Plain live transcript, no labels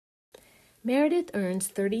Meredith earns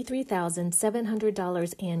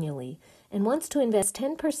 $33,700 annually and wants to invest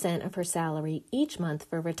 10% of her salary each month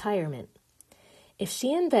for retirement. If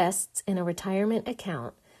she invests in a retirement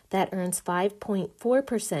account that earns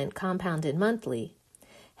 5.4% compounded monthly,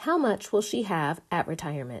 how much will she have at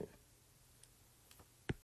retirement?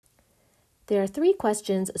 There are 3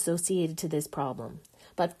 questions associated to this problem.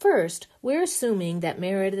 But first, we're assuming that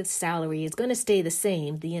Meredith's salary is going to stay the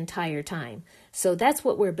same the entire time. So that's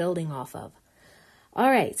what we're building off of.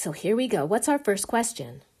 All right, so here we go. What's our first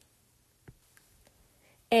question?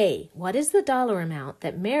 A, what is the dollar amount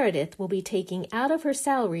that Meredith will be taking out of her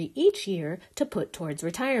salary each year to put towards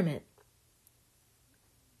retirement?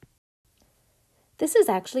 This is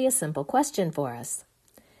actually a simple question for us.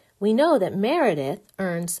 We know that Meredith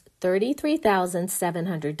earns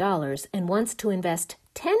 $33,700 and wants to invest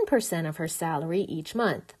 10% of her salary each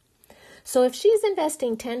month. So if she's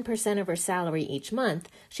investing 10% of her salary each month,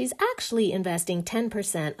 she's actually investing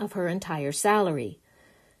 10% of her entire salary.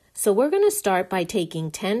 So we're going to start by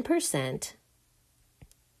taking 10%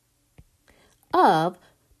 of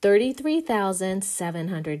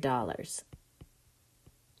 $33,700.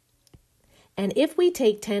 And if we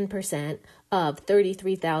take 10% of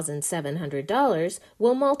 $33,700,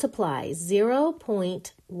 we'll multiply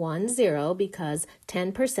 0.10 because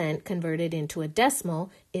 10% converted into a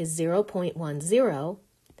decimal is 0.10,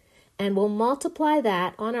 and we'll multiply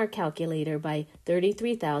that on our calculator by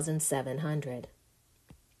 33,700.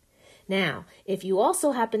 Now, if you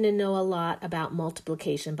also happen to know a lot about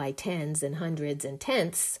multiplication by tens and hundreds and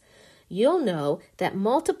tenths, you'll know that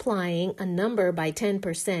multiplying a number by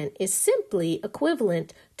 10% is simply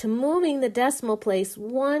equivalent to moving the decimal place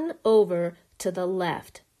 1 over to the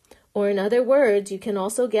left. Or in other words, you can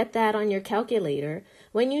also get that on your calculator.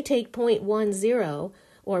 When you take 0.10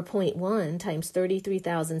 or 0.1 times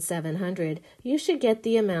 33,700, you should get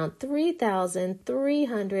the amount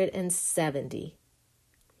 3,370.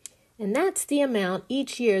 And that's the amount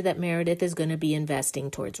each year that Meredith is going to be investing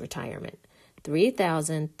towards retirement.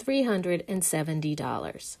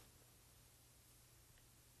 $3,370.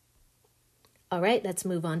 All right, let's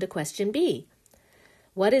move on to question B.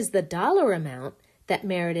 What is the dollar amount that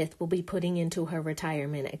Meredith will be putting into her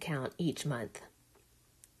retirement account each month?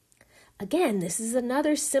 Again, this is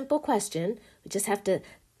another simple question. We just have to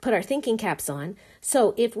put our thinking caps on.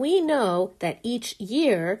 So if we know that each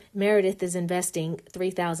year Meredith is investing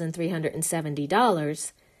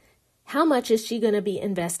 $3,370, how much is she going to be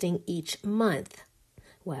investing each month?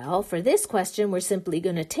 Well, for this question, we're simply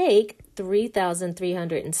going to take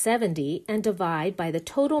 3,370 and divide by the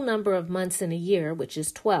total number of months in a year, which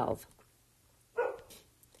is 12.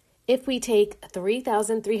 If we take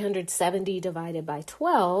 3,370 divided by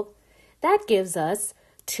 12, that gives us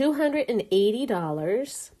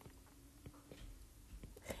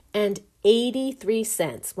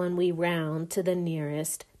 $280.83 when we round to the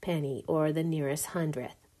nearest penny or the nearest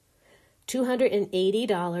hundredth.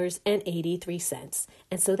 $280.83.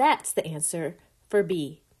 And so that's the answer for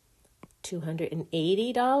B.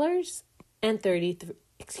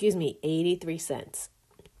 $280.83.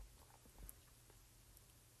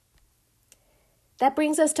 That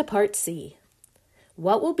brings us to part C.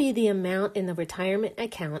 What will be the amount in the retirement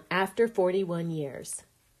account after 41 years?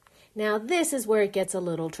 Now, this is where it gets a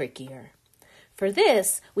little trickier. For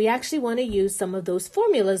this, we actually want to use some of those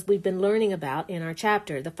formulas we've been learning about in our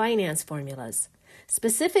chapter, the finance formulas.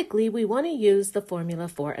 Specifically, we want to use the formula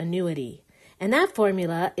for annuity. And that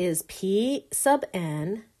formula is P sub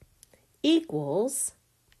N equals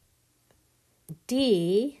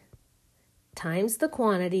D times the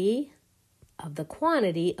quantity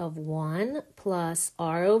of 1 plus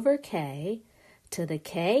R over K to the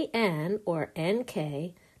Kn or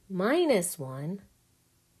Nk minus 1,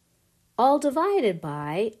 all divided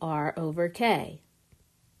by R over K.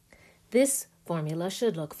 This formula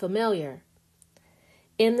should look familiar.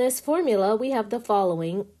 In this formula, we have the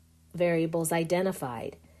following variables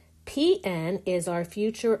identified. Pn is our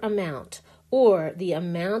future amount, or the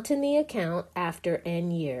amount in the account after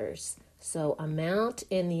n years. So amount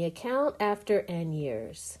in the account after n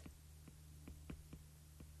years.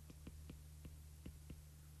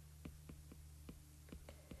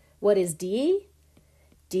 What is D?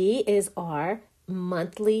 D is our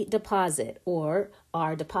monthly deposit, or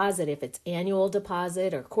our deposit if it's annual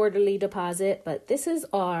deposit or quarterly deposit, but this is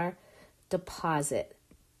our deposit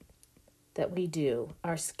that we do,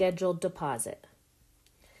 our scheduled deposit.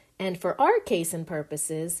 And for our case and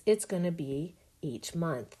purposes, it's going to be each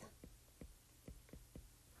month.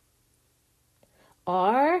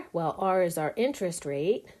 R, well, R is our interest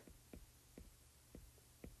rate.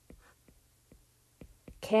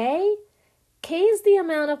 K K is the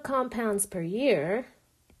amount of compounds per year.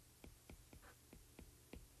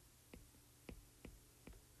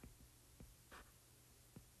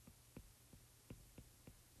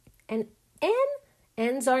 And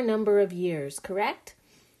N's our number of years, correct?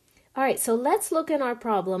 All right, so let's look in our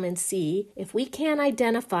problem and see if we can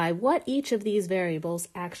identify what each of these variables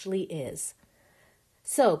actually is.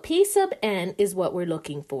 So P sub N is what we're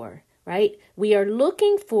looking for, right? We are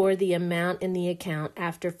looking for the amount in the account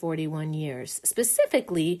after 41 years.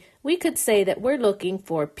 Specifically, we could say that we're looking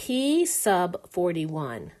for P sub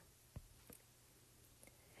 41.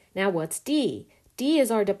 Now what's D? D is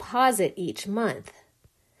our deposit each month.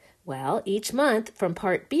 Well, each month from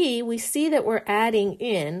Part B, we see that we're adding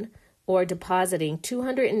in or depositing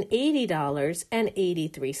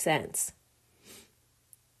 $280.83.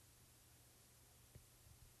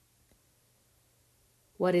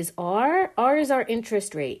 What is R? R is our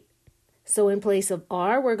interest rate. So in place of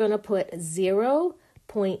R, we're going to put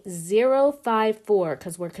 0.054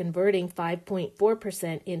 because we're converting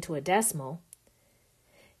 5.4% into a decimal.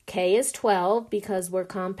 K is 12 because we're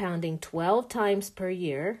compounding 12 times per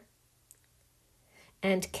year.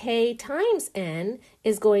 And K times N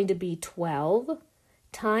is going to be 12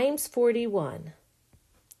 times 41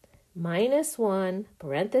 minus 1,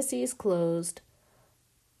 parentheses closed,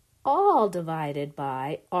 all divided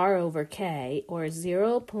by R over K, or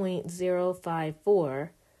 0.054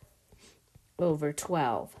 over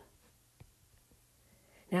 12.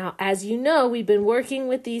 Now, as you know, we've been working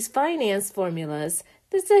with these finance formulas.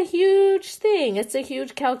 This is a huge thing. It's a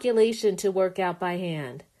huge calculation to work out by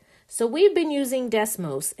hand. So we've been using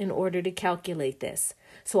Desmos in order to calculate this.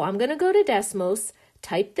 So I'm going to go to Desmos,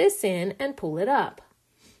 type this in, and pull it up.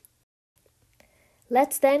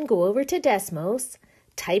 Let's then go over to Desmos,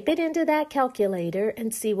 type it into that calculator,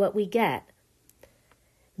 and see what we get.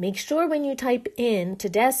 Make sure when you type in to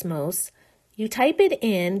Desmos, you type it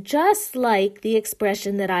in just like the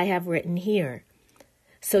expression that I have written here.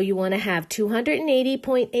 So you want to have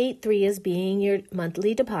 280.83 as being your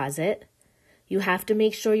monthly deposit. You have to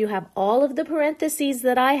make sure you have all of the parentheses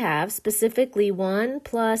that I have, specifically 1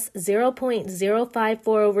 plus 0.054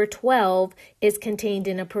 over 12 is contained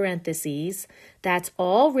in a parentheses. That's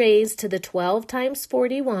all raised to the 12 times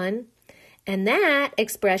 41, and that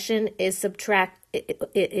expression is from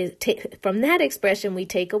that expression we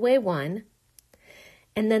take away 1,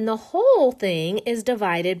 and then the whole thing is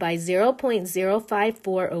divided by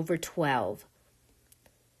 0.054 over 12.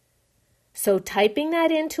 So typing that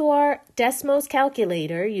into our Desmos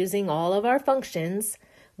calculator using all of our functions,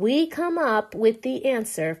 we come up with the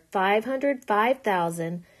answer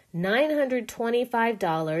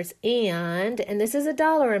 $505,925, and this is a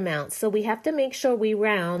dollar amount, so we have to make sure we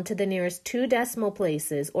round to the nearest 2 decimal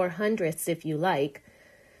places, or hundredths if you like.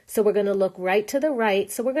 So we're going to look right to the right,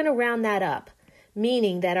 so we're going to round that up,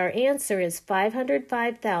 meaning that our answer is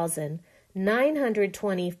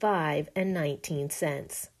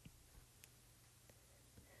 $505,925.19.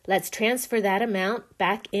 Let's transfer that amount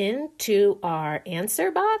back into our answer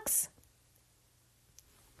box.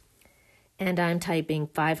 And I'm typing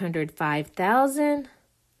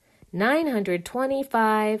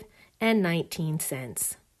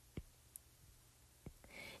 $505,925.19.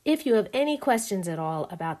 If you have any questions at all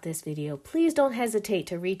about this video, please don't hesitate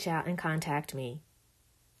to reach out and contact me.